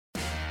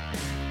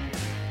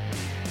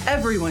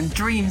Everyone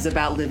dreams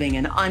about living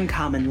an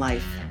uncommon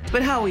life,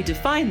 but how we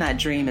define that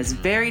dream is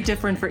very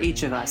different for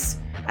each of us.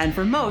 And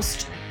for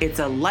most, it's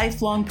a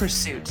lifelong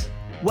pursuit.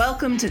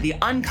 Welcome to the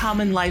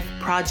Uncommon Life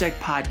Project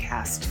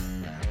podcast.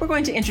 We're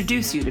going to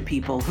introduce you to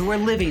people who are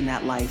living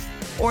that life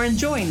or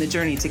enjoying the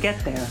journey to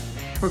get there.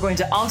 We're going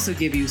to also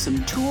give you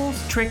some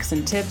tools, tricks,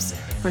 and tips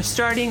for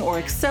starting or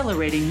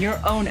accelerating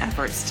your own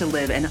efforts to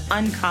live an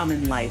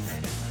uncommon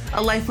life,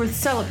 a life worth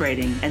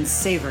celebrating and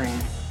savoring.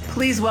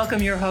 Please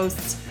welcome your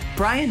hosts,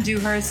 Bryan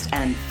Dewhurst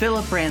and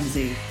Phillip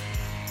Ramsey.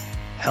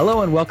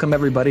 Hello and welcome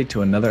everybody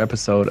to another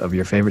episode of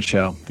your favorite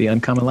show, The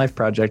Uncommon Life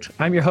Project.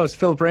 I'm your host,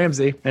 Phillip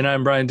Ramsey. And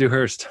I'm Bryan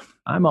Dewhurst.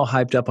 I'm all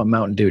hyped up on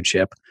Mountain Dew,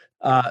 Chip.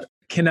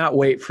 Cannot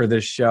wait for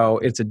this show.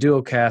 It's a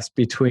duo cast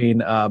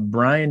between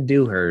Bryan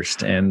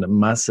Dewhurst and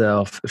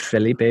myself,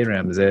 Phillip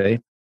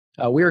Ramsey.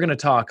 We are going to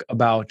talk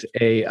about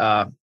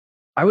I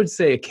would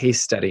say a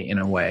case study in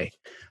a way,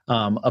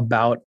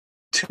 about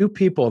two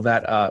people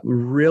that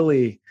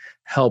really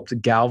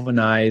helped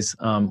galvanize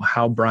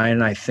how Bryan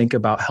and I think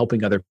about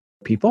helping other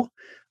people.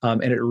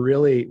 And it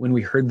really, when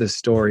we heard this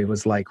story,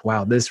 was like,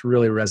 wow, this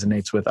really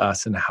resonates with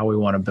us and how we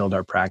want to build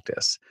our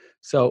practice.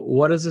 So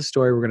what is the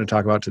story we're going to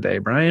talk about today,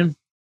 Bryan?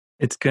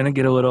 It's going to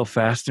get a little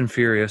fast and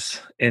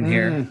furious in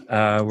here.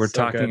 We're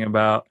talking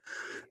about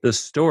the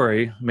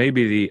story,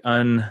 maybe the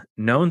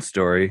unknown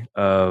story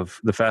of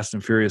the Fast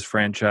and Furious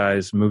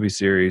franchise movie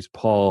series,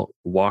 Paul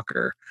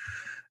Walker,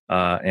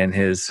 and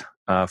his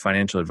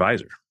financial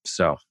advisor.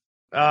 So,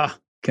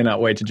 cannot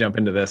wait to jump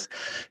into this.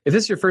 If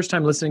this is your first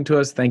time listening to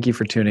us, thank you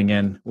for tuning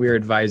in. We're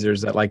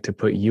advisors that like to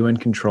put you in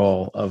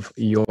control of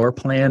your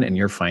plan and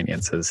your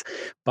finances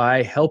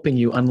by helping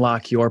you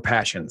unlock your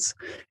passions.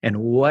 And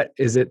what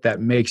is it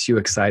that makes you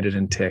excited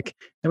and tick?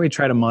 And we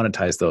try to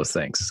monetize those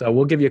things. So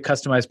we'll give you a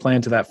customized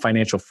plan to that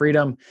financial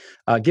freedom.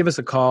 Give us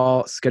a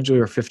call, schedule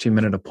your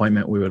 15-minute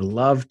appointment. We would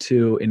love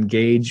to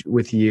engage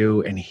with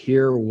you and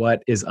hear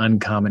what is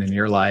uncommon in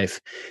your life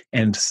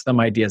and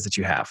some ideas that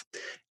you have.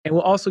 And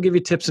we'll also give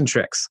you tips and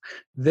tricks.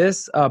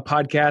 This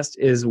podcast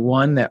is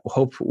one that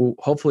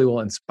hopefully will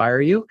inspire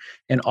you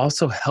and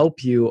also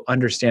help you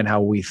understand how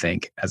we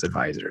think as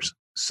advisors.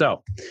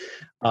 So,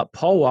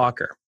 Paul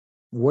Walker,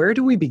 where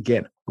do we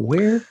begin?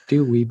 Where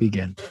do we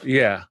begin?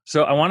 Yeah.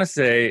 So I want to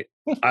say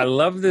I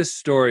love this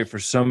story for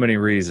so many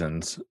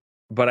reasons,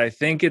 but I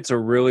think it's a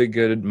really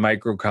good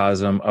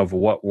microcosm of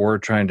what we're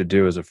trying to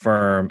do as a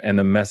firm and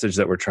the message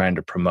that we're trying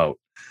to promote.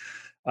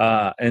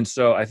 And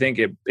so I think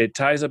it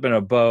ties up in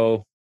a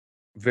bow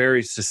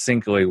very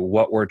succinctly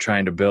what we're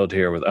trying to build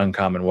here with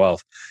Uncommon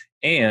Wealth,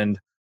 and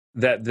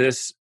that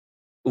this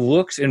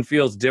looks and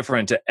feels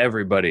different to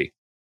everybody.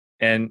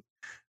 And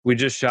we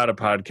just shot a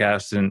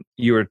podcast, and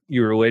you were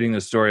relating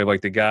the story of like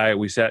the guy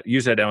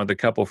you sat down with a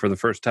couple for the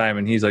first time,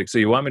 and he's like, "So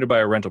you want me to buy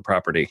a rental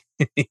property?"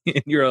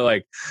 And you're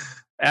like,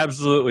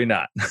 "Absolutely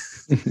not."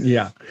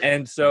 Yeah.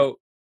 And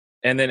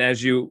then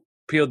as you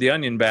peeled the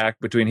onion back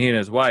between he and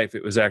his wife,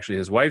 it was actually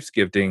his wife's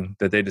gifting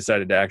that they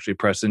decided to actually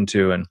press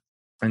into and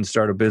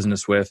start a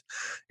business with.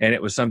 And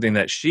it was something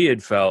that she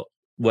had felt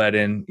led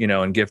in,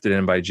 and gifted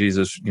in by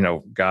Jesus,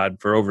 God,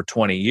 for over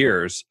 20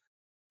 years.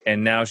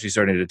 And now she's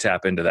starting to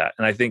tap into that.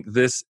 And I think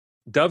this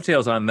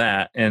dovetails on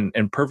that and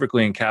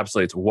perfectly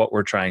encapsulates what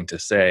we're trying to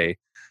say.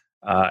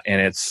 And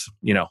it's,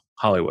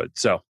 Hollywood.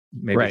 So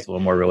maybe It's a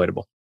little more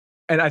relatable.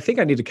 And I think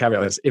I need to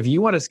caveat this. If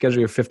you want to schedule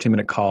your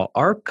 15-minute call,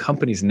 our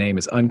company's name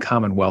is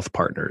Uncommon Wealth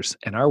Partners,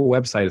 and our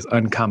website is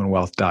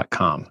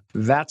uncommonwealth.com.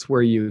 That's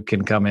where you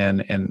can come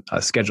in and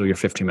schedule your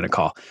 15-minute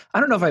call. I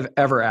don't know if I've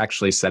ever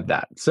actually said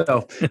that.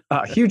 So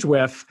huge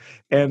whiff.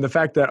 And the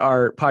fact that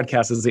our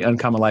podcast is the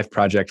Uncommon Life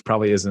Project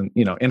probably isn't,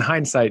 in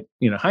hindsight,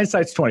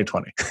 hindsight's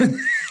 2020.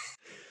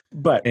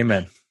 But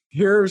amen.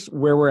 Here's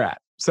where we're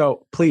at.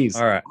 So please,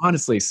 all right,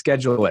 honestly,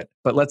 schedule it.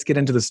 But let's get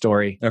into the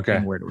story. Okay.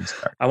 And where do we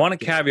start? I want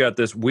to caveat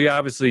this. We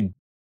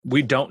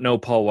don't know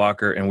Paul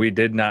Walker, and we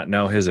did not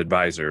know his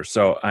advisor.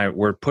 So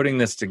we're putting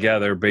this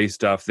together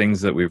based off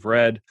things that we've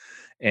read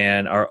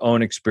and our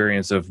own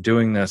experience of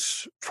doing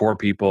this for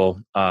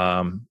people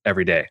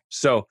every day.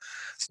 So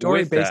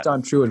story based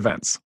on true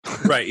events.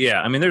 Right.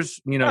 Yeah. I mean,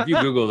 there's, if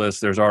you Google this,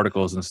 there's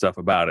articles and stuff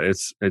about it.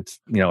 It's,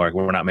 like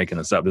we're not making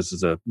this up. This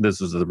is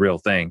the real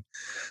thing.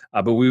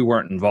 But we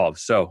weren't involved.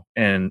 So,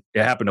 and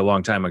it happened a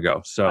long time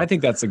ago. So I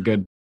think that's a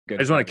good. I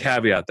just want to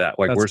caveat that,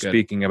 like, we're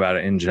speaking about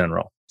it in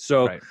general.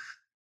 So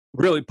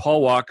really,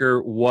 Paul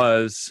Walker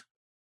was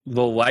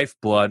the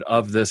lifeblood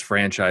of this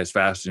franchise,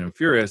 Fast and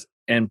Furious,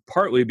 and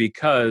partly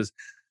because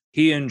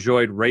he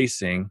enjoyed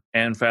racing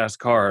and fast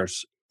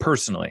cars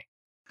personally.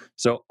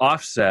 So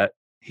offset,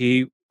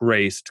 he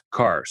raced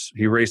cars.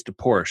 He raced a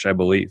Porsche, I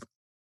believe.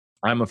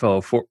 I'm a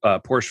fellow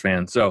Porsche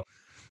fan. So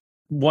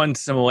one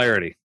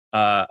similarity.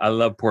 I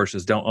love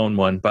Porsches, don't own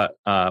one, but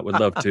would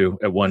love to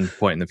at one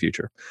point in the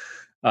future.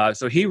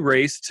 So he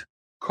raced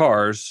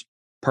cars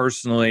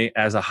personally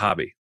as a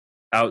hobby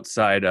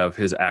outside of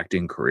his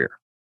acting career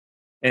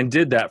and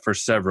did that for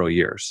several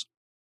years.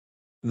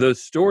 The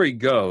story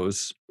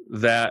goes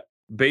that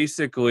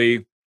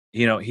basically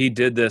he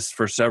did this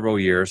for several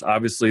years.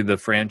 Obviously, the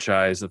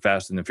franchise, The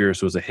Fast and the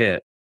Furious, was a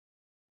hit,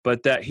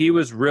 but that he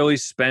was really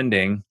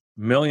spending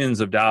millions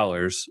of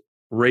dollars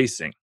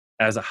racing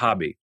as a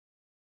hobby,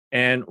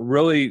 and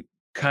really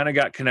kind of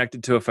got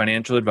connected to a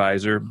financial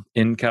advisor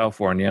in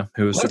California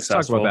who was successful.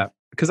 Let's talk about that,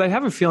 because I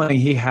have a feeling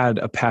he had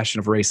a passion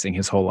of racing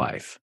his whole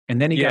life.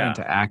 And then he got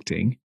into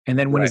acting. And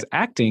then when his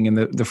acting in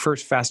the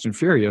first Fast and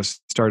Furious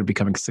started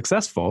becoming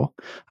successful,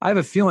 I have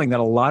a feeling that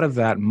a lot of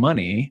that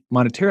money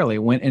monetarily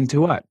went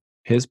into what?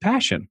 His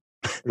passion.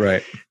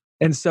 Right.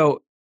 And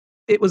so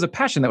it was a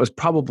passion that was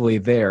probably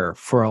there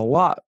for a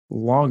lot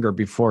longer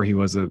before he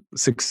was a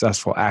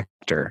successful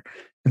actor.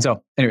 And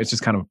so anyway, it's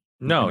just kind of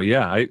and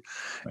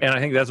I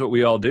think that's what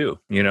we all do,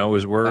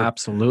 is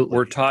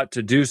we're taught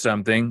to do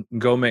something,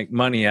 go make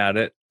money at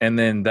it, and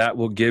then that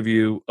will give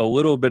you a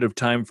little bit of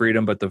time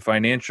freedom, but the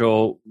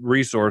financial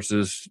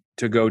resources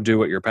to go do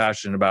what you're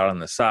passionate about on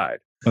the side.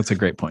 That's a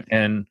great point.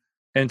 And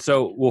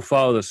so we'll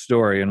follow the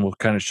story, and we'll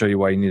kind of show you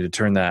why you need to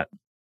turn that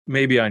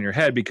maybe on your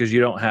head, because you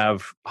don't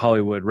have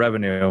Hollywood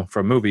revenue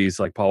from movies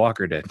like Paul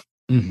Walker did.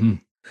 Mm-hmm.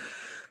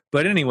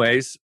 But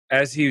anyways,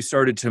 as he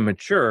started to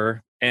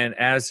mature, and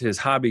as his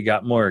hobby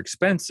got more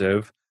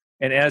expensive,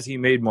 and as he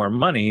made more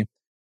money,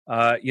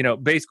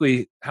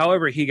 basically,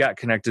 however he got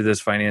connected to this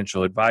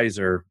financial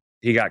advisor,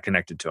 he got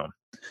connected to him.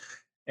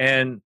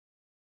 And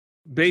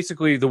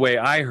basically, the way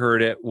I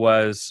heard it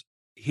was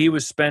he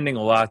was spending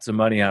lots of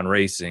money on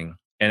racing,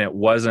 and it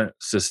wasn't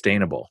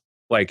sustainable.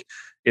 Like,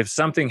 if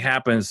something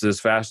happens to this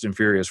Fast and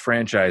Furious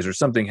franchise, or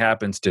something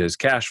happens to his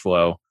cash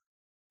flow,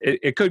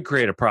 it could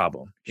create a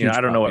problem.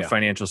 I don't know what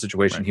financial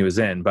situation he was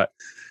in, but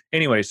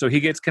anyway, so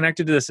he gets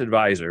connected to this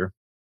advisor,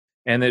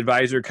 and the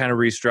advisor kind of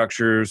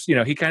restructures,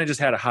 he kind of just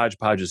had a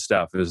hodgepodge of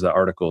stuff, as the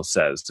article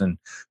says, and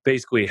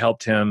basically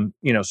helped him,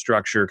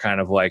 structure kind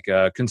of like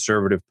a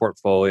conservative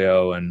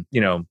portfolio and,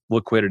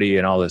 liquidity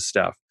and all this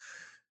stuff.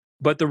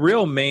 But the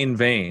real main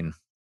vein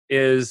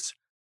is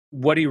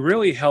what he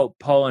really helped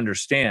Paul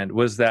understand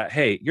was that,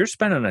 hey, you're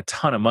spending a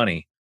ton of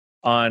money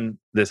on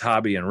this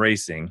hobby and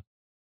racing,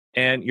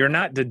 and you're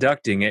not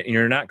deducting it, and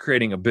you're not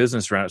creating a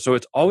business around it. So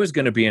it's always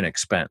going to be an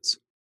expense.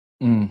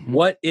 Mm-hmm.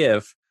 What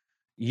if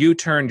you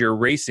turned your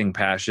racing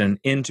passion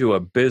into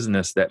a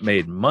business that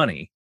made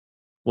money?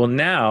 Well,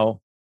 now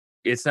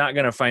it's not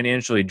going to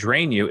financially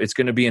drain you. It's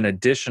going to be an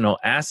additional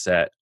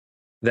asset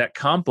that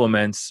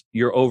complements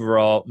your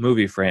overall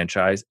movie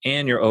franchise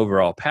and your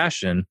overall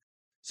passion,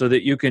 so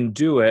that you can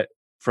do it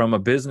from a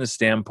business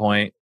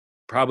standpoint,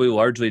 probably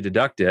largely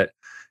deduct it,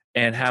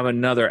 and have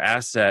another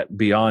asset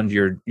beyond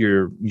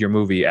your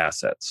movie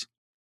assets.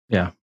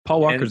 Yeah.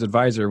 Paul Walker's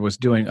advisor was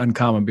doing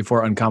Uncommon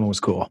before Uncommon was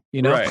cool,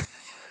 Right.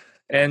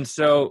 And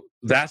so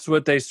that's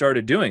what they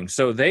started doing.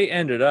 So they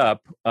ended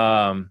up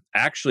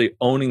actually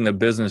owning the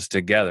business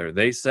together.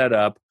 They set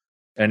up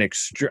an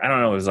extreme, I don't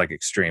know if it was like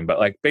extreme, but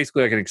like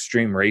basically like an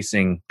extreme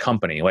racing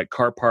company, like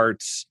car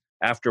parts,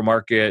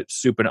 aftermarket,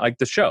 soup, and like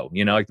the show,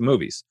 like the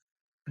movies.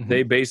 Mm-hmm.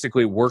 They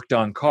basically worked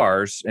on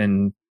cars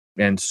and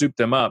souped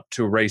them up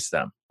to race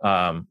them,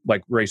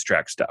 like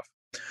racetrack stuff.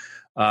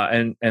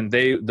 And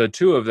the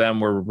two of them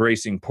were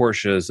racing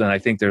Porsches, and I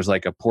think there's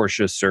like a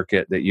Porsche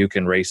circuit that you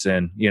can race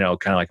in, kind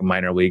of like a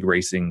minor league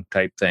racing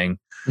type thing.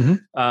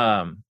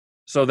 Mm-hmm.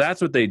 So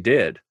that's what they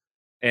did,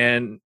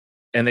 and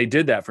they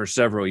did that for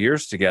several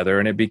years together,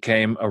 and it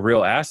became a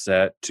real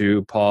asset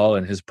to Paul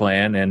and his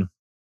plan,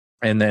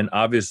 and then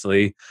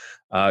obviously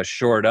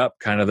shored up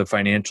kind of the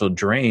financial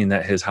drain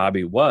that his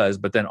hobby was,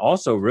 but then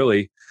also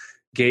really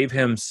gave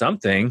him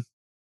something,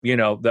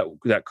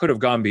 that could have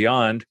gone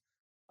beyond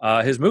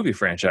his movie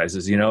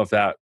franchises, if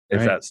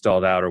that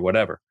stalled out or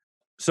whatever.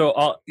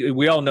 So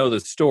we all know the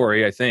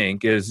story, I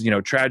think, is,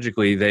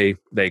 tragically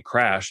they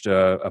crashed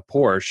a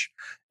Porsche,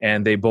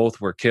 and they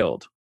both were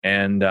killed.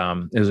 And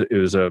it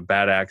was a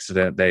bad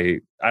accident.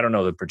 I don't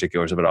know the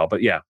particulars of it all,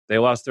 but yeah, they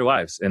lost their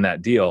lives in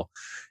that deal.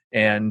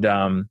 And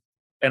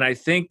I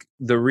think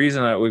the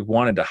reason that we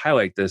wanted to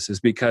highlight this is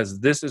because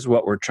this is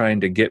what we're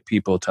trying to get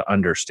people to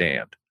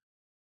understand,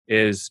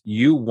 is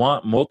you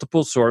want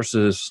multiple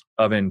sources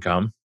of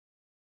income,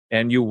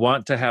 and you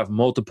want to have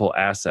multiple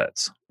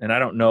assets. And I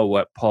don't know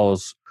what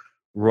Paul's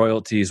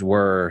royalties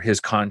were, his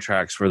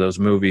contracts for those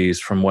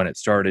movies from when it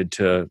started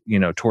to,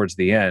 towards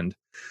the end.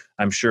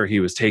 I'm sure he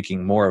was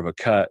taking more of a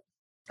cut.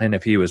 And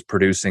if he was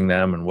producing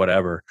them and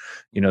whatever,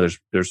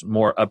 there's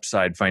more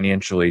upside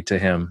financially to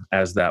him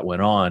as that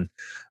went on.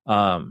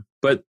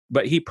 But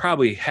he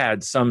probably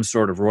had some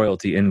sort of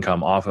royalty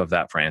income off of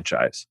that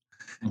franchise.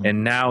 Mm-hmm.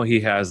 And now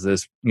he has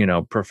this,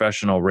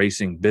 professional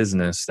racing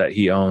business that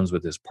he owns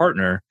with his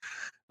partner,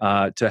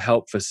 to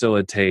help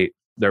facilitate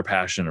their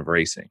passion of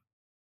racing.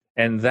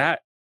 And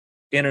that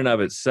in and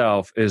of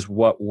itself is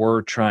what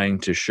we're trying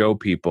to show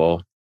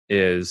people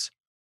is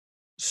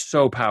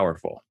so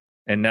powerful.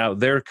 And now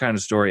their kind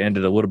of story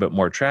ended a little bit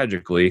more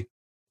tragically,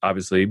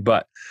 obviously,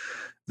 but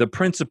the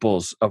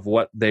principles of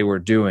what they were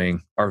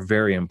doing are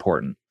very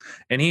important.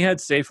 And he had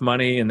safe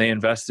money, and they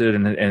invested,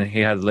 and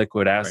he had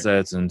liquid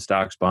assets and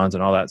stocks, bonds,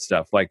 and all that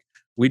stuff. Like,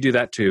 we do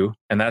that too.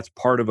 And that's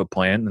part of a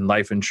plan, and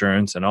life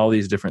insurance and all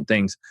these different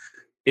things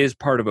is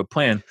part of a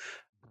plan.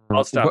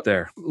 I'll stop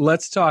there.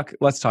 Let's talk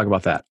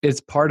about that.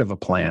 It's part of a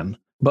plan.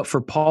 But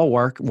for Paul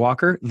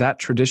Walker, that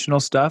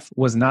traditional stuff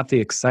was not the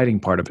exciting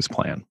part of his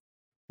plan.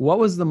 What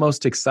was the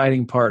most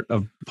exciting part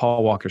of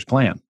Paul Walker's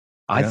plan?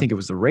 I think it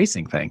was the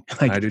racing thing.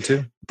 I do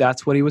too.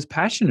 That's what he was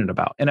passionate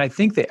about. And I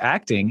think the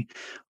acting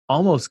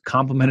almost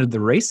complemented the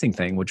racing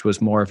thing, which was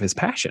more of his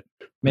passion.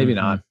 Maybe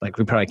not. Like,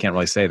 we probably can't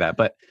really say that,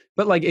 but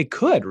like it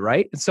could,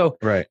 right? And so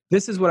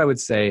this is what I would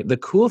say. The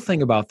cool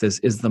thing about this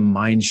is the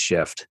mind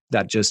shift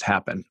that just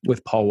happened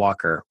with Paul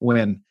Walker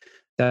when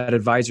that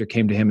advisor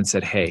came to him and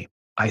said, hey,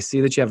 I see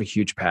that you have a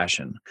huge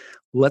passion.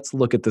 Let's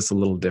look at this a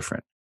little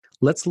different.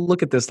 Let's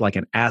look at this like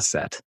an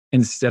asset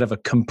instead of a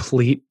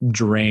complete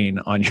drain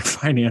on your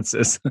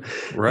finances.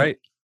 Right.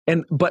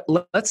 But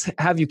let's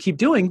have you keep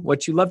doing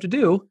what you love to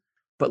do,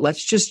 but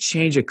let's just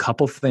change a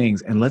couple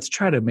things and let's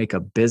try to make a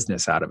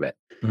business out of it.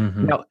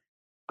 Now,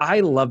 I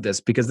love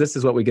this because this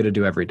is what we get to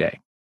do every day.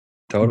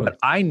 Totally. But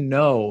I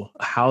know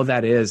how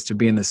that is to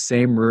be in the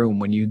same room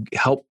when you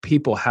help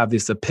people have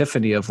this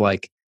epiphany of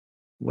like,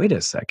 wait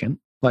a second,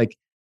 like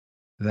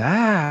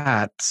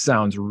that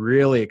sounds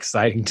really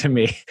exciting to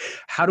me.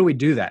 How do we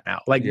do that now?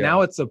 Like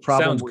now it's a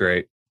problem. Sounds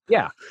great.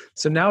 Yeah.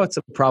 So now it's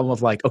a problem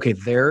of like, okay,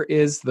 there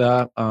is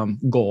the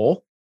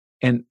goal.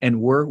 And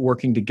we're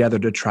working together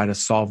to try to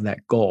solve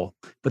that goal.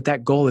 But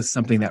that goal is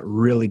something that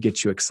really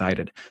gets you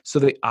excited. So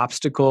the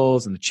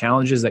obstacles and the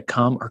challenges that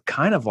come are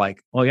kind of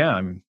like, well, yeah,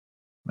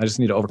 I just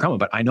need to overcome it.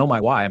 But I know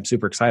my why. I'm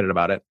super excited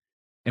about it.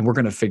 And we're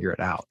going to figure it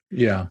out.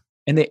 Yeah.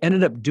 And they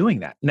ended up doing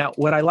that. Now,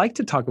 what I like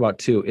to talk about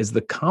too is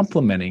the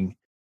complementing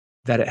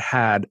that it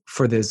had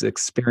for those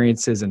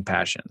experiences and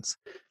passions.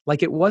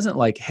 Like it wasn't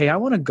like, hey, I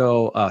want to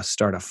go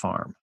start a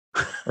farm.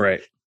 Right.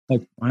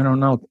 Like, I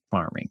don't know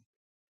farming.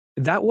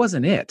 That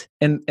wasn't it.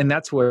 And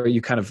that's where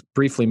you kind of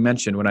briefly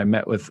mentioned when I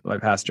met with my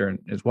pastor and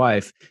his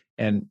wife,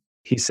 and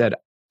he said,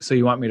 so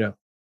you want me to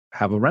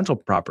have a rental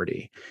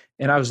property?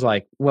 And I was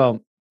like, well,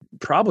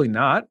 probably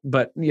not.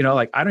 But,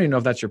 like, I don't even know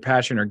if that's your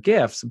passion or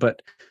gifts,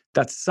 but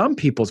that's some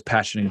people's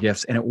passion and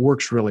gifts, and it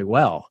works really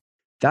well.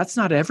 That's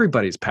not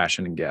everybody's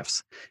passion and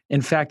gifts.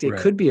 In fact, it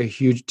could be a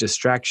huge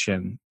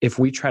distraction if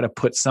we try to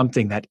put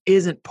something that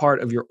isn't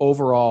part of your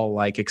overall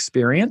like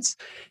experience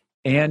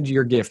and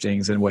your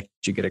giftings and what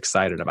you get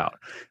excited about.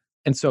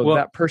 And so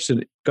that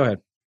person, go ahead.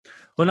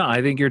 Well, no,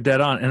 I think you're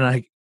dead on.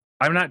 And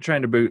I'm not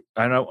trying to boot.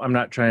 I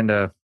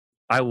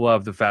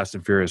love the Fast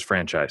and Furious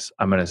franchise.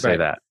 I'm going to say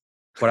that.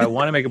 But I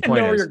want to make a point.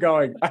 I know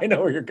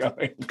where you're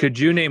going. Could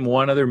you name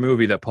one other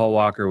movie that Paul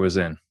Walker was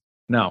in?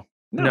 No.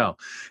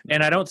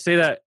 And I don't say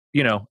that,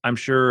 I'm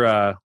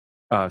sure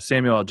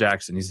Samuel L.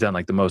 Jackson, he's done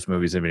like the most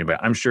movies of anybody.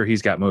 I'm sure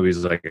he's got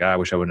movies like, I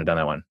wish I wouldn't have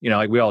done that one.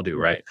 Like we all do,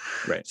 right?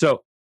 Right.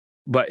 So,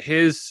 but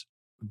his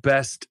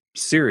best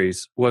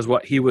series was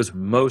what he was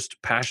most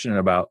passionate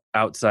about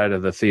outside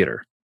of the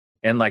theater.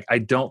 And like, I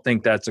don't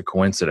think that's a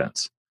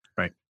coincidence.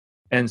 Right.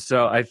 And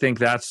so I think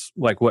that's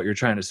like what you're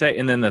trying to say.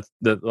 And then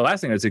the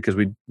last thing I'd say, because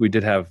we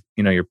did have,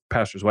 your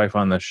pastor's wife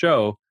on the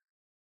show,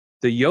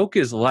 the yoke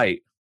is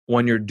light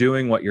when you're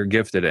doing what you're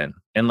gifted in.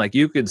 And like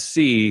you could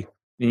see,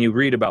 and you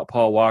read about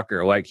Paul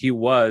Walker, like he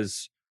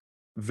was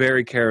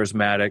very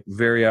charismatic,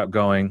 very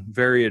outgoing,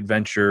 very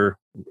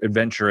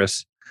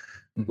adventurous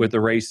with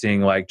the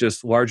racing, like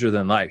just larger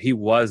than life. He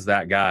was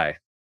that guy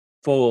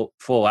full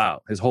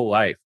out his whole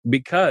life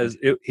because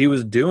he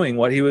was doing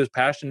what he was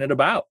passionate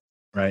about.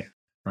 Right.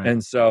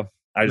 And so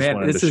I just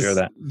wanted to share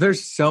that.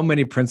 There's so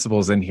many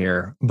principles in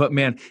here, but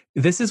man,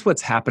 this is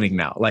what's happening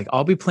now. Like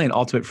I'll be playing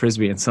ultimate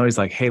Frisbee and somebody's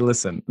like, hey,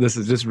 listen, this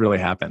has just really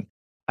happened.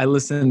 I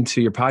listened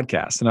to your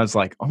podcast and I was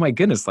like, oh my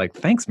goodness, like,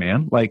 thanks,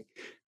 man. Like,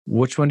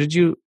 which one did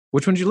you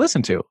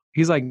listen to?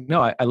 He's like,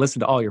 no, I listened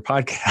to all your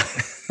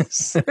podcasts.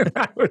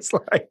 I was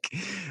like,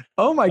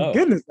 oh my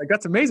goodness, like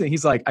that's amazing.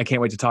 He's like, I can't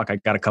wait to talk. I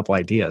got a couple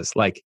ideas.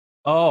 Like,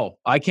 oh,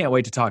 I can't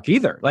wait to talk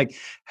either. Like,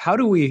 how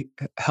do we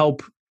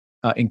help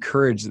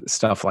encourage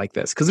stuff like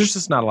this? Because there's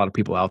just not a lot of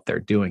people out there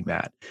doing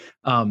that.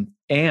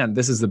 And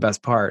this is the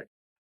best part.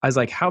 I was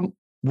like,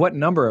 what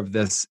number of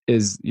this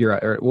is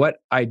or what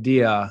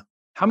idea?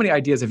 How many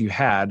ideas have you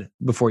had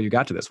before you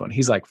got to this one?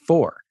 He's like,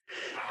 4.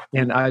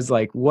 And I was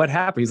like, what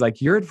happened? He's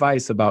like, your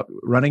advice about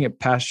running it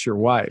past your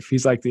wife.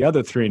 He's like, the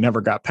other 3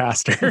 never got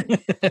past her.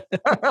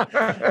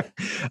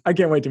 I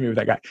can't wait to meet with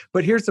that guy.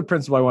 But here's the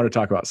principle I want to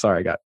talk about. Sorry,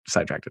 I got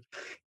sidetracked.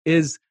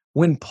 Is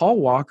when Paul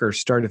Walker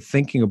started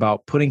thinking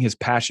about putting his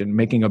passion,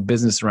 making a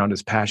business around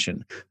his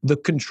passion, the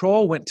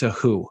control went to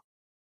who?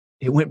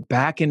 It went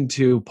back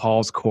into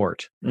Paul's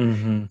court.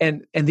 Mm-hmm.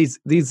 And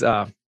these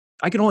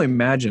I can only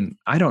imagine,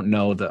 I don't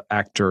know the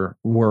actor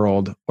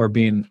world or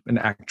being an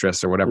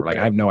actress or whatever. Like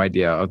I have no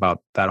idea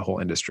about that whole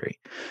industry.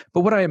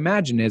 But what I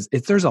imagine is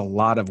if there's a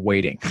lot of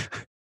waiting,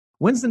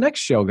 when's the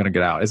next show going to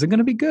get out? Is it going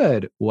to be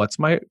good? What's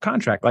my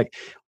contract? Like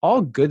all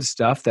good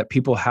stuff that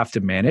people have to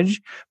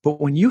manage. But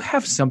when you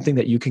have something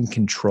that you can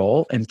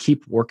control and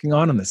keep working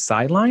on the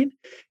sideline,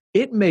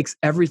 it makes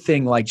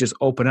everything like just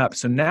open up.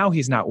 So now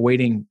he's not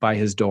waiting by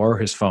his door or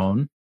his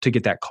phone to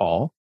get that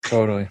call.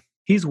 Totally.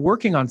 He's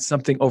working on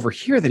something over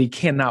here that he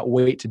cannot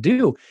wait to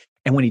do.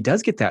 And when he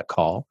does get that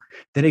call,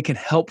 then it can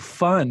help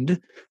fund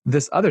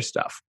this other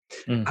stuff.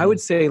 I would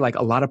say like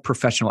a lot of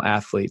professional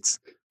athletes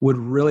would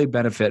really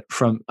benefit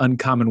from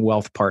uncommon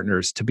wealth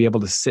partners to be able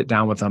to sit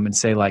down with them and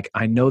say like,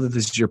 I know that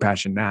this is your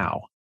passion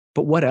now,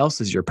 but what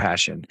else is your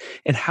passion?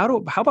 And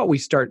how about we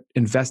start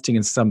investing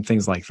in some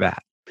things like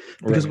that?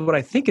 Because what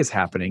I think is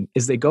happening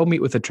is they go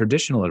meet with a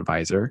traditional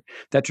advisor.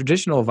 That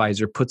traditional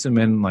advisor puts them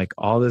in like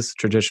all this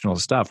traditional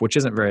stuff, which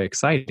isn't very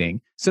exciting.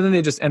 So then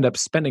they just end up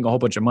spending a whole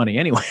bunch of money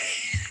anyway.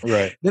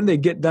 Right. Then they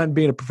get done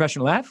being a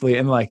professional athlete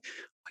and like,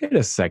 wait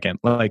a second,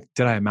 like,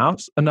 did I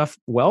amass enough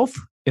wealth?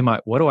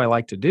 What do I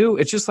like to do?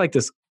 It's just like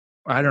this,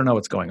 I don't know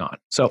what's going on.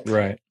 So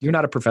you're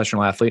not a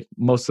professional athlete.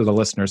 Most of the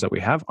listeners that we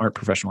have aren't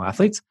professional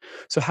athletes.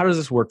 So how does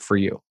this work for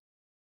you?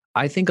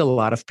 I think a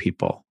lot of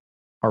people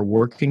are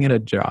working at a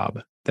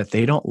job that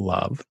they don't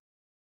love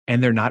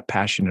and they're not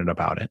passionate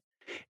about it.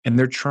 And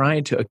they're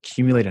trying to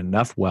accumulate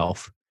enough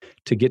wealth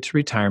to get to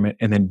retirement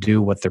and then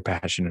do what they're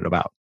passionate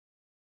about.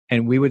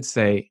 And we would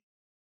say,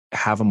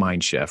 have a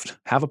mind shift,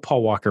 have a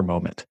Paul Walker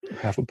moment.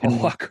 Have a Paul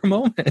Walker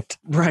moment.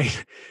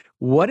 Right.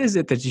 What is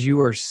it that you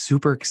are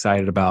super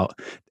excited about?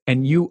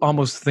 And you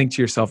almost think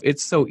to yourself,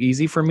 it's so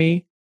easy for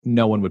me,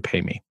 no one would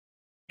pay me.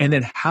 And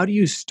then how do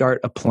you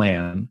start a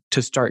plan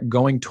to start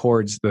going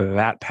towards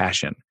that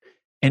passion?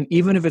 And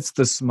even if it's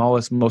the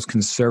smallest, most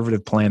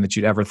conservative plan that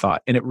you'd ever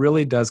thought, and it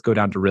really does go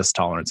down to risk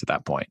tolerance at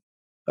that point,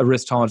 a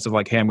risk tolerance of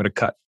like, hey, I'm going to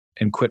cut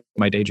and quit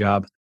my day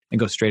job and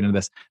go straight into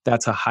this.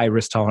 That's a high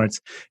risk tolerance.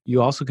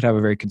 You also could have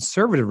a very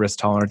conservative risk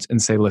tolerance and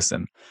say,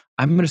 listen,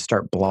 I'm going to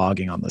start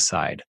blogging on the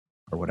side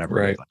or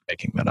whatever, it is, I'm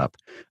making that up,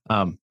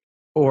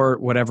 or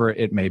whatever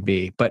it may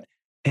be.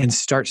 And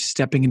start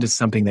stepping into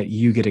something that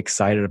you get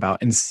excited about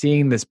and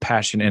seeing this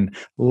passion and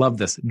love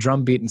this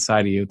drumbeat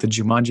inside of you, the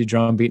Jumanji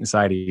drumbeat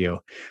inside of you.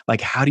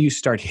 Like, how do you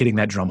start hitting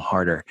that drum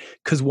harder?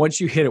 Because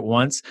once you hit it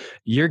once,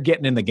 you're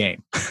getting in the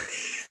game.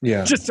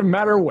 Yeah. Just a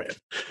matter of when.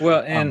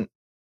 Well, and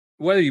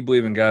whether you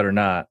believe in God or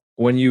not,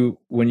 when you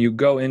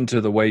go into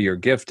the way you're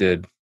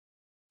gifted,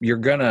 you're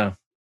gonna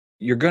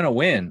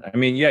win. I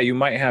mean, yeah, you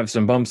might have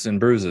some bumps and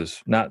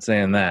bruises. Not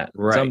saying that.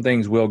 Right. Some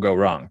things will go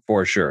wrong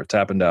for sure. It's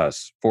happened to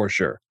us for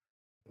sure.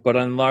 But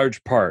in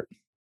large part,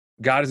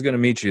 God is going to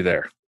meet you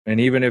there. And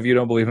even if you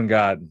don't believe in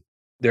God,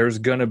 there's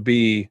going to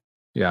be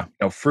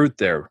fruit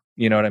there.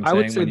 You know what I'm saying? I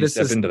would say when this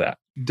is into that.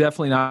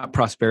 Definitely not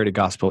prosperity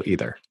gospel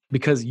either,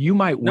 because you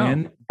might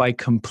win by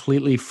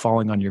completely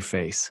falling on your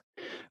face.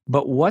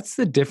 But what's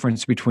the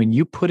difference between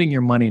you putting your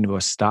money into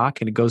a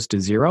stock and it goes to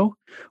zero,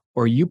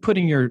 or you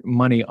putting your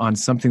money on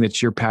something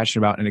that you're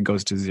passionate about and it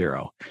goes to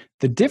zero?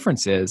 The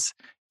difference is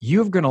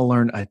you're going to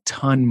learn a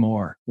ton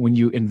more when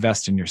you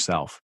invest in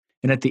yourself.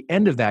 And at the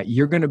end of that,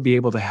 you're going to be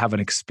able to have an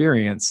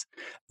experience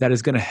that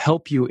is going to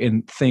help you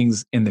in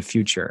things in the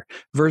future.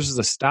 Versus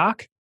a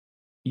stock,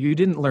 you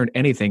didn't learn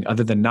anything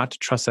other than not to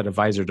trust that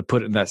advisor to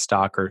put it in that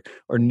stock or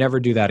never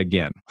do that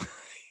again.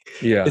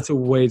 Yeah. It's a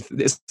way.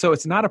 So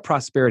it's not a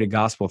prosperity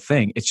gospel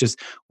thing. It's just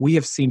we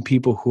have seen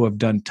people who have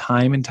done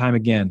time and time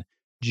again,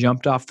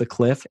 jumped off the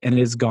cliff, and it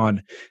has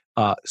gone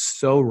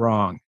so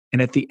wrong.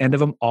 And at the end of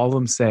them, all of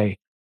them say,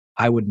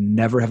 I would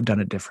never have done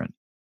it different.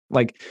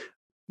 Like,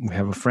 we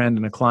have a friend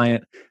and a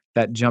client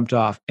that jumped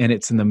off, and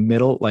it's in the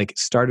middle, like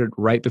started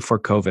right before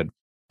COVID,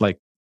 like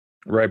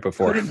right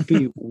before. Couldn't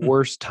be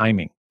worse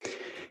timing.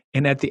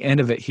 And at the end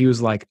of it, he was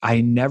like,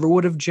 I never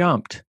would have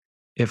jumped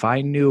if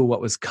I knew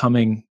what was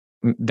coming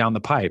down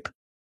the pipe.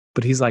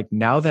 But he's like,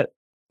 now that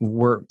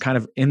we're kind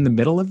of in the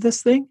middle of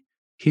this thing,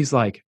 he's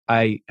like,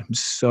 I am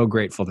so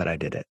grateful that I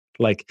did it.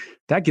 Like,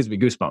 that gives me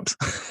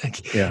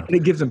goosebumps. Yeah. And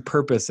it gives him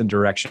purpose and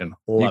direction.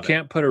 You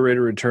can't put a rate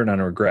of return on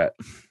regret.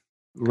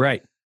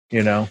 Right.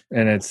 You know,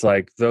 and it's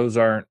like,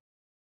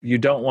 you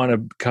don't want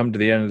to come to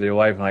the end of your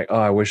life and like, oh,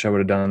 I wish I would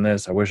have done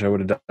this. I wish I would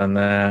have done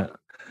that.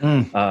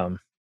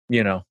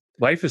 You know,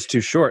 life is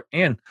too short,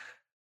 and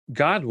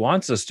God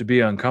wants us to be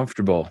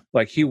uncomfortable.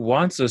 Like, he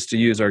wants us to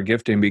use our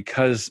gifting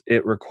because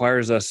it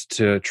requires us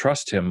to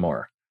trust him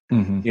more.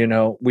 Mm-hmm. You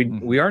know,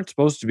 we aren't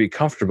supposed to be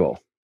comfortable.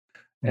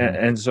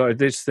 Mm-hmm. And so I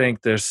just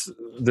think this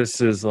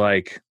is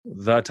like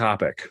the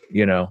topic.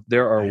 You know,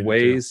 there are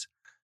ways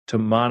to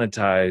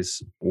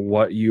monetize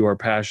what you are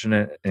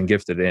passionate and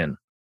gifted in.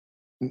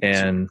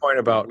 And point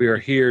about, we are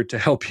here to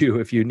help you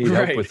if you need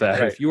help with that.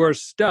 Right. If you are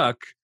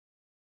stuck,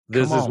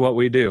 this is what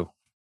we do.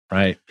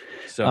 Right.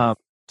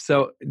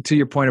 So to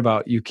your point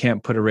about you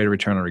can't put a rate of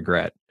return on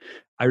regret.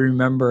 I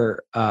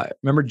remember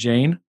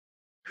Jane,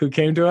 who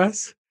came to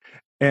us,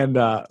 and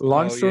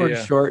long story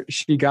short,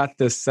 she got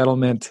this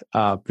settlement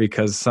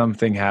because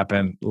something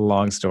happened.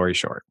 Long story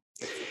short.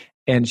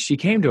 And she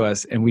came to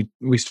us, and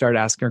we started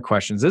asking her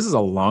questions. This is a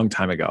long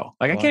time ago.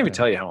 Like, I can't even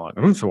tell you how long. It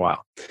was a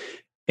while.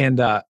 And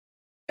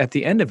at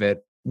the end of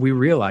it, we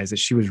realized that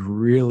she was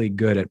really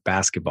good at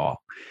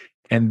basketball.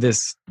 And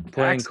this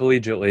playing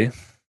collegiately.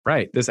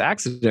 Right. This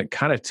accident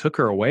kind of took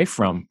her away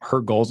from her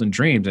goals and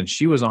dreams, and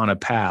she was on a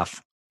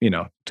path,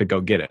 to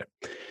go get it.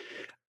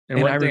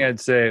 And one thing I'd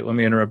say, let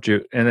me interrupt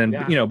you. And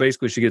then,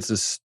 basically she gets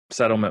this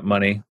settlement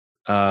money.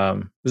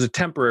 It was a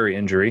temporary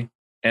injury.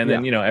 And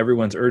then,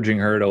 everyone's urging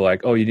her to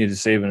like, oh, you need to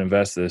save and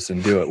invest this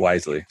and do it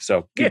wisely.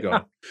 So keep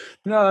going.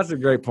 No, that's a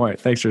great point.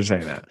 Thanks for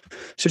saying that.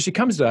 So she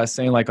comes to us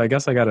saying like, I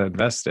guess I got to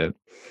invest it.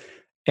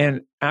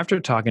 And after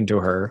talking to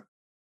her,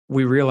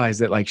 we realized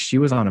that like she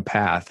was on a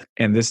path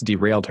and this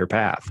derailed her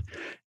path.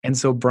 And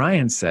so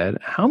Bryan said,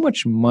 how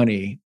much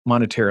money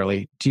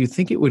monetarily do you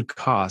think it would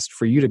cost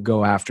for you to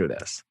go after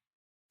this?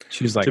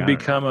 She's like, to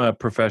become a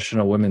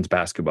professional women's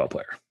basketball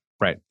player.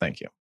 Right.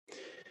 Thank you.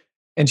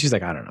 And she's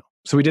like, I don't know.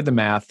 So we did the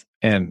math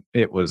and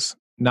it was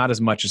not as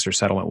much as her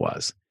settlement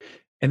was.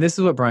 And this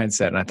is what Bryan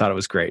said. And I thought it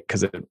was great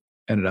because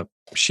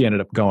she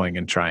ended up going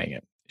and trying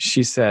it.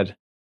 She said,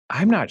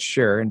 I'm not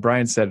sure. And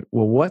Bryan said,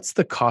 well, what's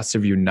the cost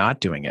of you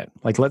not doing it?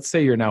 Like, let's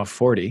say you're now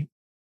 40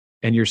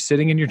 and you're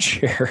sitting in your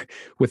chair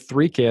with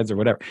 3 kids or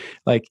whatever.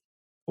 Like,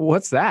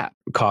 what's that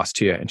cost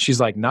to you? And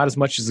she's like, not as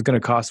much as it's going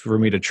to cost for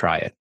me to try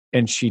it.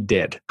 And she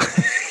did.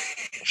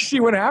 She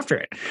went after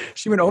it.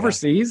 She went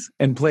overseas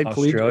and played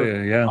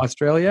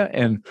Australia.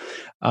 And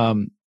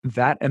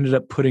that ended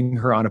up putting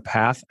her on a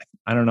path.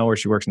 I don't know where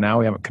she works now.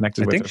 We haven't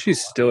connected with her. I think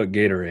she's still at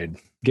Gatorade.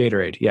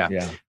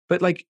 Yeah.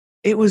 But like,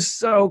 it was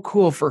so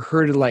cool for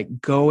her to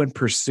like go and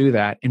pursue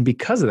that. And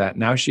because of that,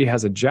 now she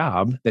has a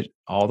job that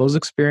all those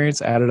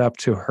experience added up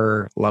to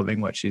her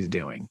loving what she's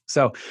doing.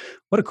 So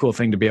what a cool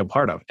thing to be a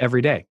part of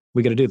every day.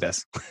 We got to do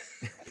this.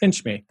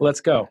 Pinch me.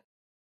 Let's go.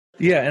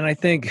 Yeah. And I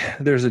think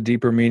there's a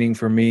deeper meaning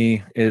for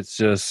me. It's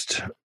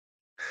just,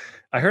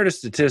 I heard a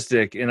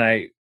statistic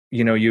and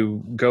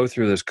you go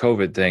through this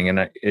COVID thing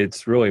and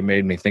it's really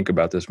made me think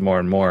about this more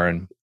and more,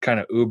 and kind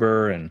of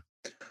Uber and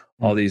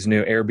all these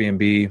new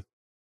Airbnb.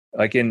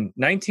 Like in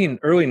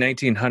early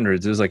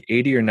 1900s, it was like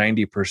 80 or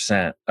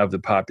 90% of the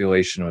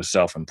population was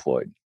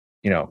self-employed,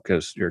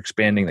 because you're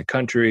expanding the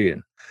country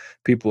and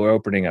people are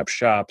opening up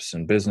shops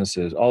and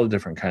businesses, all the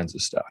different kinds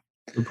of stuff.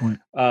 Good point.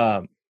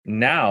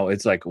 Now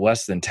it's like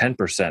less than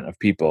 10% of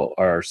people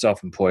are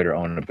self-employed or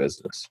own a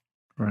business.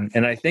 Right.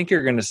 And I think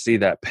you're going to see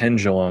that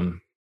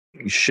pendulum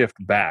shift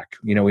back.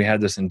 We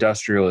had this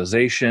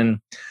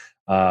industrialization,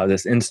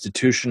 this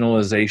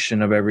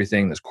institutionalization of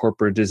everything, this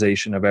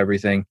corporatization of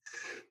everything.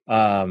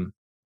 Kind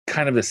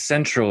of the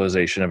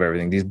centralization of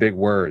everything, these big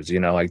words,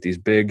 like these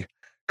big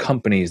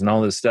companies and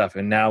all this stuff.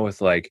 And now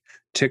with like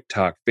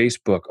TikTok,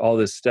 Facebook, all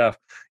this stuff,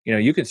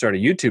 you can start a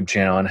YouTube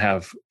channel and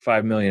have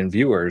 5 million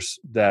viewers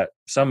that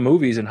some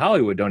movies in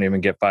Hollywood don't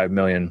even get 5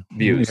 million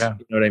views. Yeah.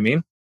 You know what I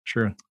mean?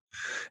 Sure.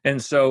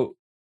 And so,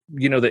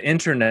 the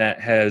internet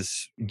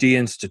has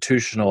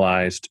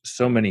deinstitutionalized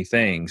so many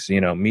things,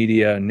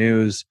 media,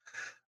 news,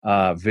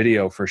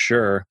 video for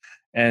sure.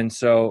 And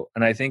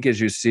I think as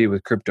you see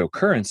with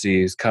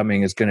cryptocurrencies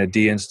coming, is going to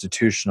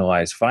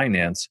deinstitutionalize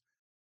finance,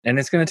 and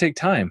it's going to take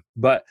time.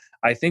 But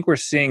I think we're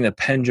seeing the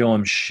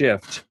pendulum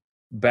shift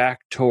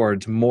back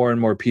towards more and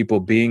more people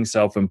being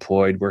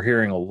self-employed. We're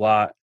hearing a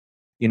lot,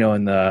 in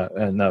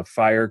the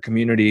FIRE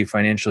community,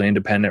 financially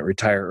independent,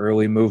 retire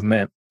early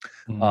movement,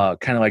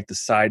 kind of like the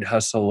side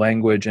hustle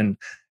language.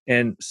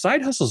 And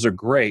side hustles are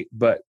great,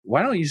 but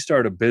why don't you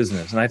start a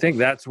business? And I think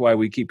that's why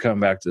we keep coming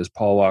back to this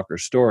Paul Walker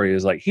story,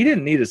 is like, he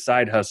didn't need a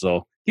side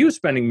hustle. He was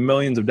spending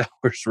millions of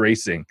dollars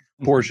racing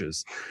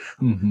Porsches.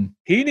 Mm-hmm.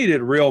 He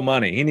needed real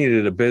money. He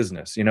needed a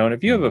business, and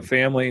if you have a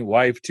family,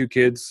 wife, 2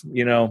 kids,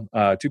 2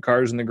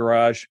 cars in the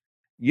garage,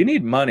 you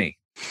need money.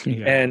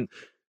 Yeah.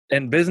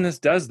 And business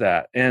does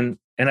that. And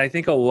I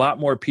think a lot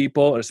more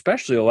people,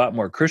 especially a lot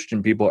more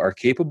Christian people, are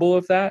capable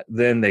of that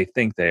than they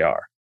think they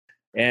are.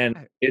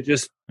 And it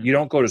just, you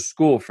don't go to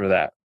school for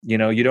that. You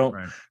don't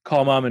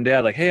call mom and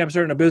dad like, hey, I'm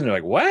starting a business. They're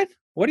like, what?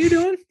 What are you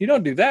doing? You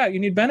don't do that. You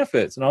need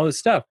benefits and all this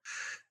stuff.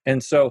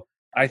 And so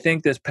I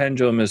think this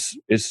pendulum is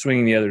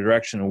swinging the other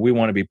direction, and we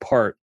want to be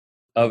part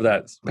of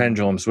that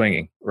pendulum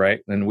swinging,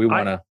 right? And we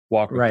want to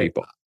walk with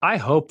people. I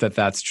hope that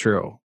that's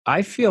true.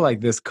 I feel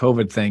like this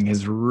COVID thing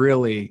has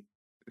really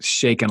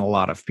shaken a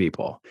lot of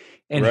people.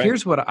 And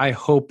here's what I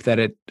hope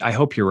I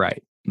hope you're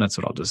right. And that's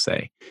what I'll just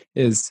say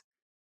is,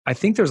 I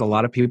think there's a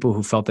lot of people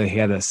who felt they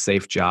had a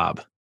safe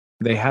job.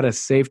 They had a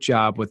safe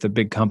job with a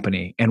big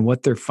company. And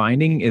what they're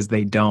finding is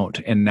they don't.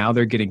 And now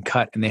they're getting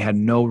cut, and they had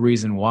no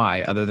reason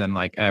why other than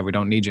like, we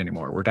don't need you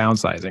anymore. We're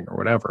downsizing or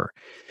whatever.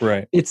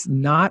 Right. It's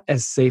not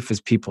as safe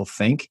as people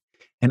think.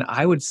 And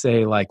I would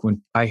say, like,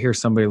 when I hear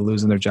somebody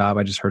losing their job,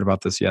 I just heard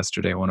about this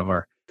yesterday. One of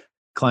our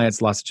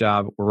clients lost a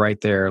job. We're right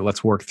there.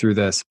 Let's work through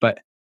this. But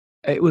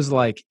it was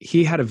like,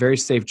 he had a very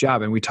safe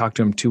job. And we talked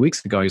to him 2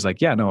 weeks ago. He's like,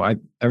 yeah, no,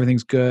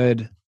 everything's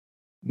good.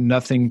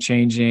 Nothing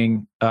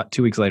changing.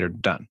 2 weeks later,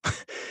 done.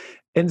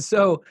 And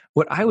so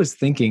what I was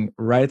thinking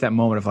right at that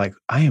moment of like,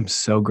 I am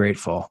so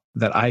grateful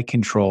that I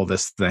control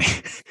this thing,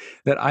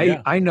 that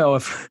I know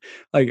if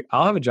like,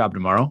 I'll have a job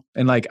tomorrow,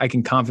 and like, I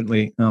can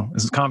confidently,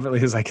 as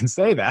confidently as I can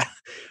say that,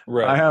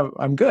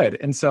 I'm good.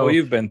 And so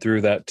you've been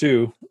through that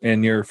too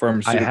in your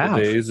pharmaceutical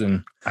days.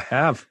 And I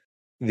have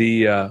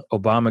the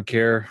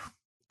Obamacare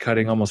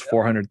cutting almost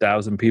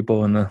 400,000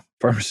 people in the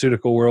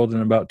pharmaceutical world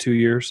in about 2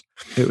 years.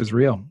 It was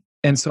real.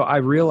 And so I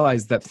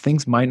realized that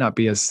things might not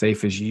be as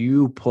safe as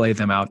you play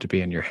them out to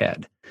be in your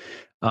head.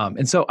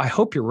 And so I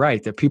hope you're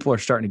right that people are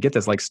starting to get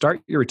this, like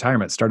start your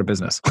retirement, start a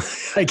business,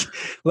 like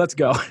let's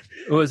go.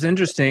 It was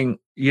interesting.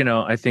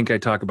 I think I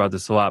talk about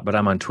this a lot, but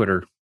I'm on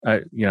Twitter.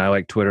 I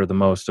like Twitter the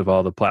most of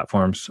all the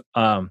platforms.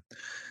 And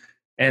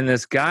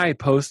this guy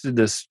posted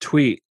this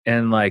tweet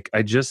and like,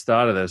 I just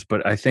thought of this,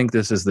 but I think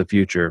this is the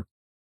future.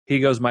 He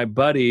goes, my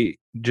buddy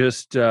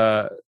just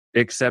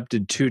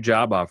accepted 2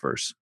 job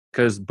offers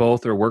because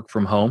both are work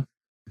from home.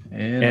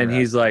 And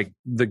he's like,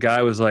 the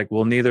guy was like,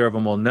 well, neither of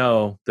them will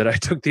know that I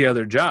took the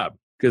other job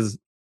because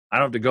I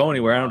don't have to go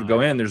anywhere. I don't have to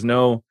go in. There's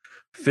no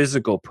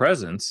physical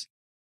presence.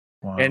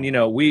 Wow. And,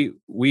 we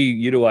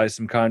utilize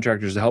some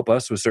contractors to help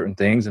us with certain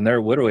things, and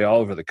they're literally all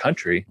over the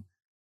country.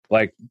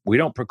 Like, we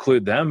don't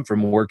preclude them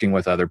from working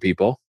with other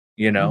people,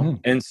 Mm-hmm.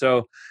 And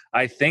so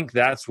I think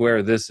that's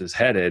where this is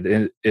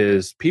headed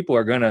is people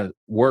are going to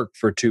work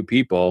for 2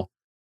 people.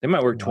 They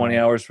might work 20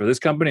 hours for this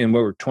company and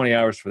work 20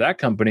 hours for that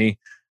company.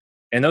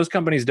 And those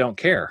companies don't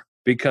care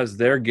because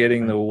they're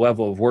getting the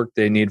level of work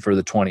they need for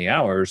the 20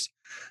 hours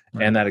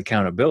and that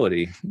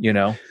accountability,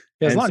 Yeah,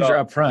 as long as you're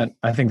upfront,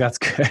 I think that's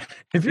good.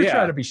 If you're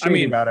trying to be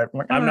shady about it,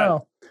 I'm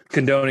not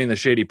condoning the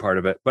shady part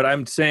of it, but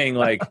I'm saying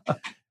like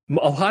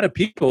a lot of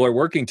people are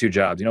working 2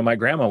 jobs. My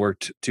grandma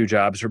worked 2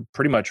 jobs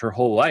pretty much her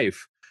whole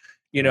life,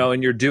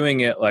 and you're doing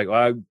it like,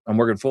 well, I'm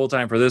working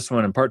full-time for this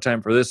one and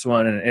part-time for this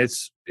one. And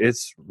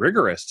it's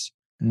rigorous.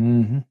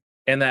 Mm-hmm.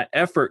 And that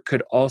effort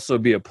could also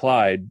be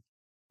applied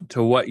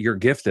to what you're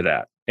gifted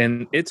at.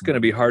 And it's going to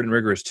be hard and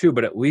rigorous too,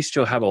 but at least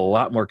you'll have a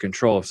lot more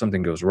control if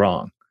something goes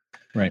wrong.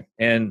 Right.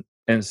 And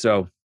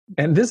so.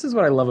 And this is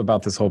what I love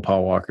about this whole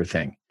Paul Walker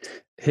thing.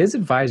 His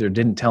advisor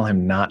didn't tell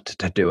him not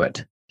to do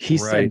it. He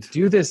said,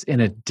 do this in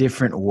a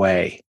different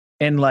way.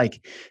 And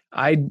like,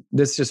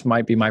 this just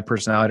might be my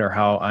personality or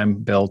how I'm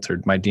built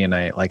or my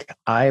DNA. Like,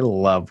 I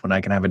love when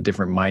I can have a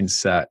different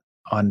mindset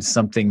on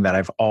something that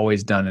I've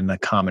always done in a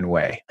common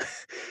way.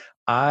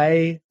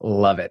 I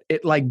love it.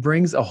 It like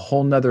brings a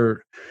whole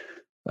nother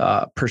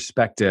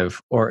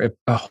perspective or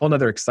a whole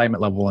nother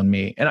excitement level in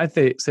me. And I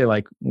say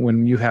like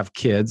when you have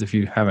kids, if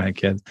you haven't had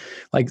kids,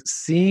 like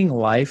seeing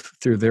life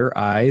through their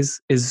eyes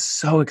is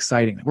so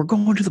exciting. We're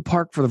going to the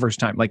park for the first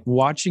time, like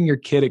watching your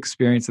kid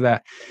experience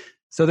that.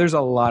 So there's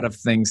a lot of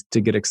things to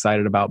get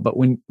excited about. But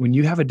when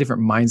you have a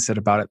different mindset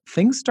about it,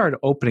 things start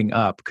opening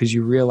up because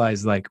you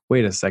realize like,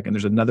 wait a second,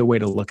 there's another way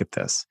to look at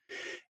this.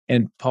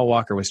 And Paul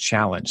Walker was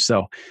challenged.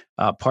 So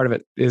part of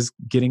it is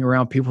getting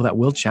around people that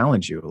will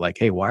challenge you. Like,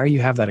 hey, why do you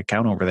have that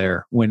account over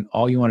there when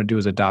all you want to do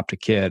is adopt a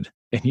kid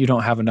and you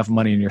don't have enough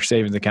money in your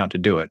savings account to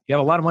do it? You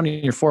have a lot of money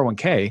in your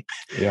 401k,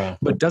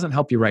 but it doesn't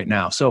help you right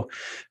now. So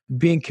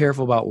being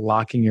careful about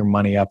locking your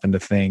money up into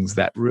things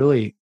that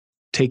really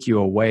take you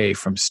away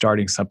from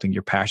starting something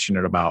you're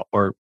passionate about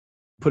or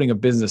putting a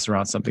business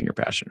around something you're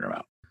passionate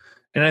about.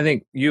 And I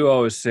think you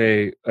always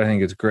say, I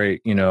think it's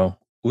great,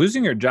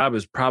 losing your job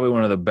is probably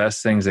one of the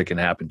best things that can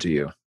happen to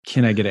you.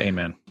 Can I get an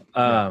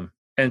amen?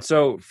 And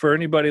so for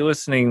anybody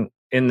listening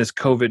in this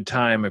COVID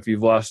time, if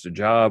you've lost a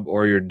job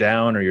or you're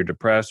down or you're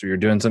depressed or you're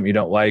doing something you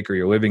don't like or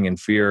you're living in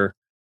fear,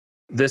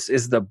 this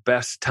is the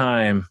best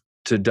time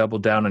to double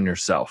down on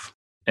yourself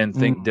and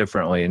think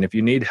differently. And if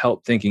you need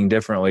help thinking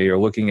differently or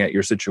looking at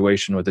your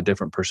situation with a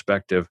different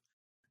perspective,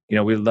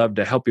 we'd love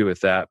to help you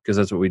with that because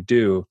that's what we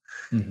do.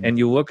 Mm-hmm. And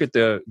you look at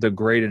the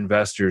great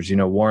investors,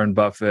 Warren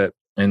Buffett,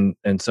 and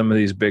some of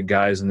these big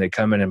guys, and they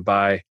come in and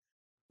buy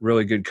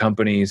really good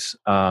companies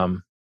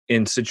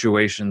in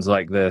situations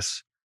like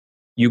this.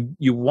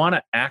 You want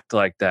to act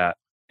like that,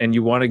 and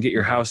you want to get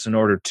your house in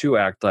order to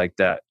act like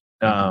that.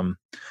 And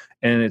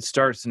it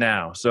starts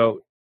now.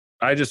 So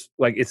I just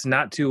like, it's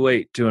not too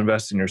late to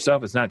invest in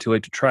yourself. It's not too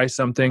late to try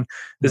something.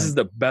 This is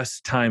the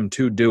best time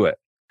to do it.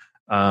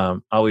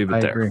 I'll leave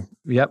it there. Agree.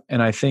 Yep.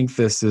 And I think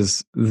this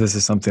is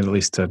something at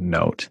least to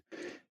note.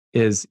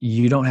 Is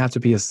you don't have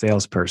to be a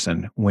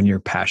salesperson when you're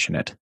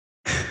passionate.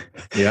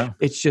 Yeah.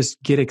 It's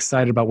just get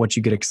excited about what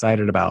you get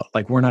excited about.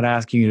 Like, we're not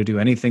asking you to do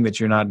anything that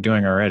you're not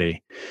doing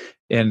already.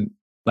 And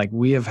like,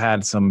 we have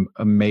had some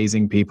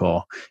amazing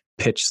people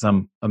pitch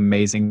some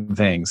amazing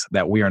things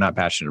that we are not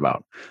passionate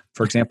about.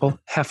 For example,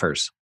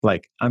 heifers.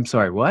 Like, I'm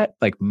sorry, what?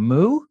 Like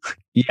moo?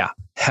 Yeah,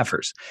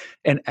 heifers.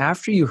 And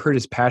after you heard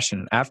his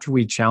passion, after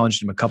we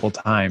challenged him a couple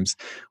times,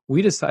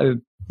 we decided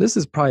this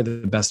is probably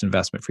the best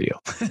investment for you.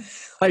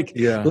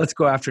 Let's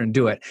go after and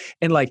do it.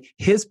 And like,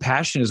 his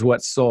passion is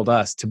what sold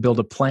us to build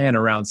a plan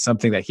around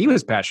something that he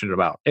was passionate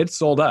about. It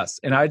sold us.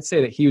 And I'd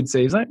say that he would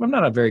say, I'm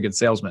not a very good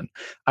salesman.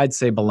 I'd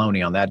say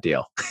baloney on that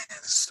deal.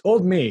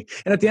 Sold me.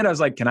 And at the end, I was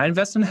like, can I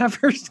invest in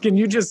heifers? Can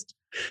you just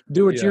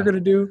do what you're going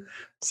to do?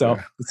 So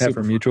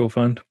heifer mutual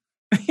fund.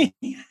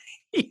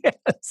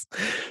 Yes.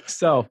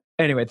 So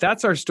anyway,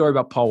 that's our story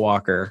about Paul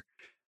Walker.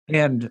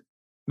 And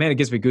man, it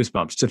gives me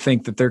goosebumps to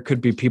think that there could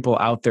be people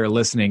out there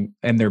listening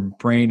and their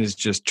brain is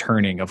just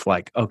turning of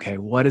like, okay,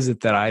 what is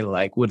it that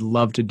I would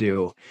love to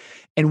do?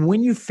 And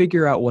when you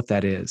figure out what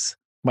that is,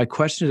 my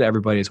question to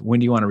everybody is, when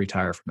do you want to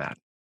retire from that?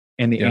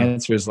 And the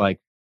answer is like,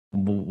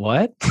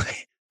 what?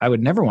 I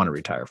would never want to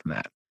retire from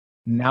that.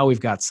 Now we've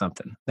got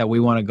something that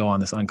we want to go on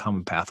this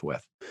uncommon path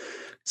with.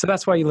 So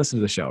that's why you listen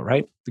to the show,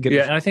 right?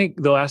 Yeah, and I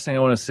think the last thing I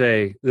want to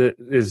say that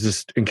is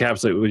just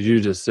encapsulate what you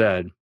just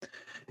said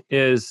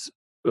is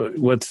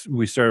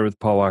we started with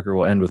Paul Walker,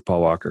 we'll end with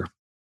Paul Walker.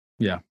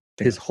 Yeah.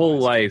 His whole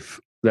life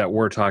that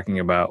we're talking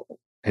about,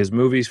 his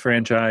movies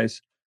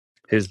franchise,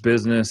 his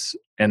business,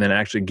 and then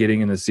actually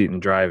getting in the seat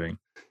and driving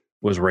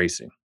was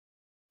racing.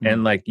 Mm-hmm.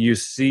 And like you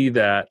see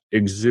that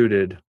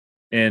exuded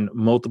in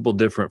multiple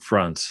different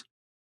fronts.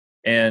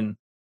 And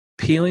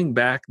peeling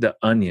back the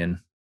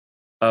onion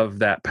of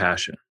that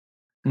passion.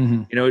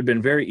 Mm-hmm. You know, it'd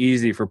been very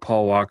easy for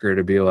Paul Walker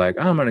to be like,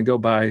 I'm going to go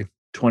buy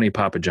 20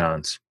 Papa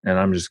John's and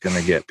I'm just going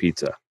to get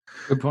pizza.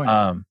 Good point.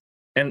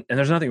 And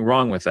there's nothing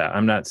wrong with that.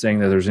 I'm not saying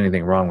that there's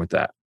anything wrong with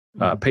that.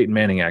 Mm-hmm. Peyton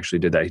Manning actually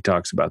did that. He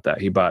talks about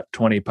that. He bought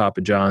 20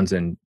 Papa John's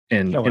in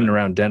and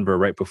around Denver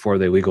right before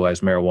they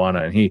legalized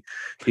marijuana. And he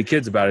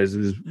kids about it. It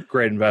was a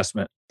great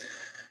investment.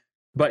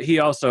 But he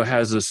also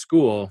has a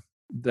school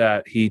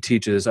that he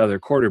teaches other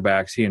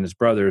quarterbacks. He and his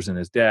brothers and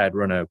his dad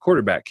run a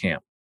quarterback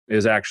camp. It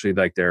is actually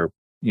like their,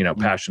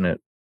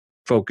 passionate,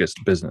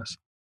 focused business.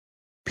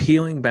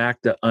 Peeling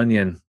back the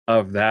onion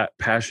of that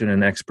passion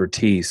and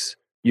expertise,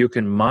 you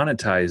can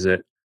monetize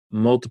it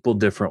multiple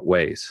different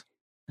ways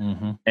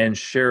and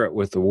share it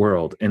with the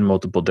world in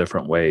multiple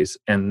different ways.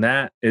 And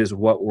that is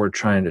what we're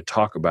trying to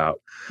talk about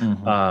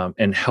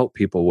and help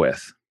people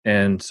with.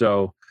 And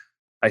so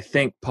I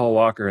think Paul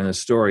Walker in the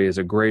story is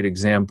a great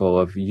example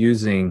of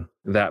using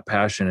that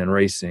passion in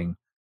racing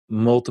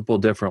multiple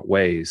different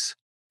ways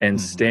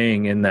and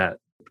staying in that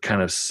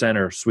kind of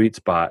center sweet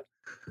spot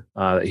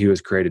that he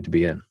was created to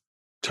be in.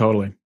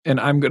 Totally. And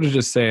I'm going to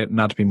just say it,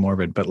 not to be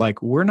morbid, but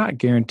like, we're not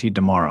guaranteed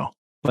tomorrow.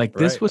 Like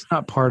this was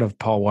not part of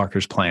Paul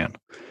Walker's plan,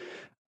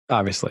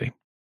 obviously.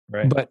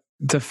 Right. But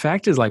the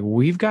fact is, like,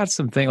 we've got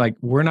something, like,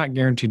 we're not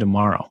guaranteed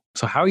tomorrow.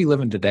 So how are you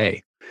living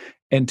today?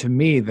 And to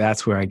me,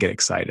 that's where I get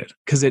excited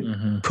because it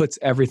puts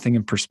everything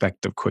in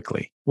perspective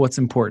quickly. What's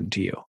important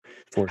to you?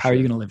 How are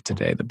you going to live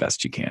today the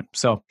best you can?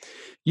 So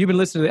you've been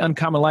listening to the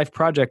Uncommon Life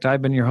Project.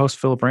 I've been your host,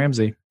 Phillip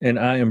Ramsey. And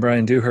I am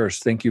Bryan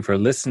Dewhurst. Thank you for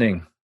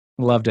listening.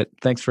 Loved it.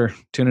 Thanks for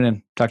tuning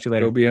in. Talk to you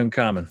later. Go be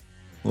uncommon.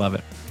 Love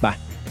it. Bye.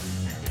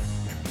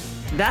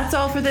 That's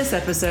all for this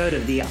episode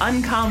of the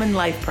Uncommon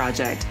Life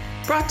Project,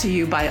 brought to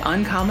you by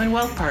Uncommon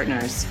Wealth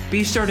Partners.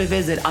 Be sure to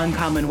visit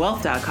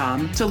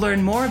uncommonwealth.com to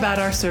learn more about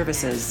our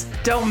services.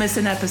 Don't miss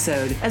an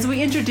episode as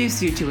we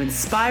introduce you to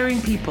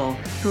inspiring people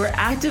who are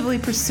actively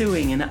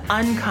pursuing an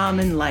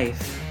uncommon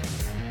life.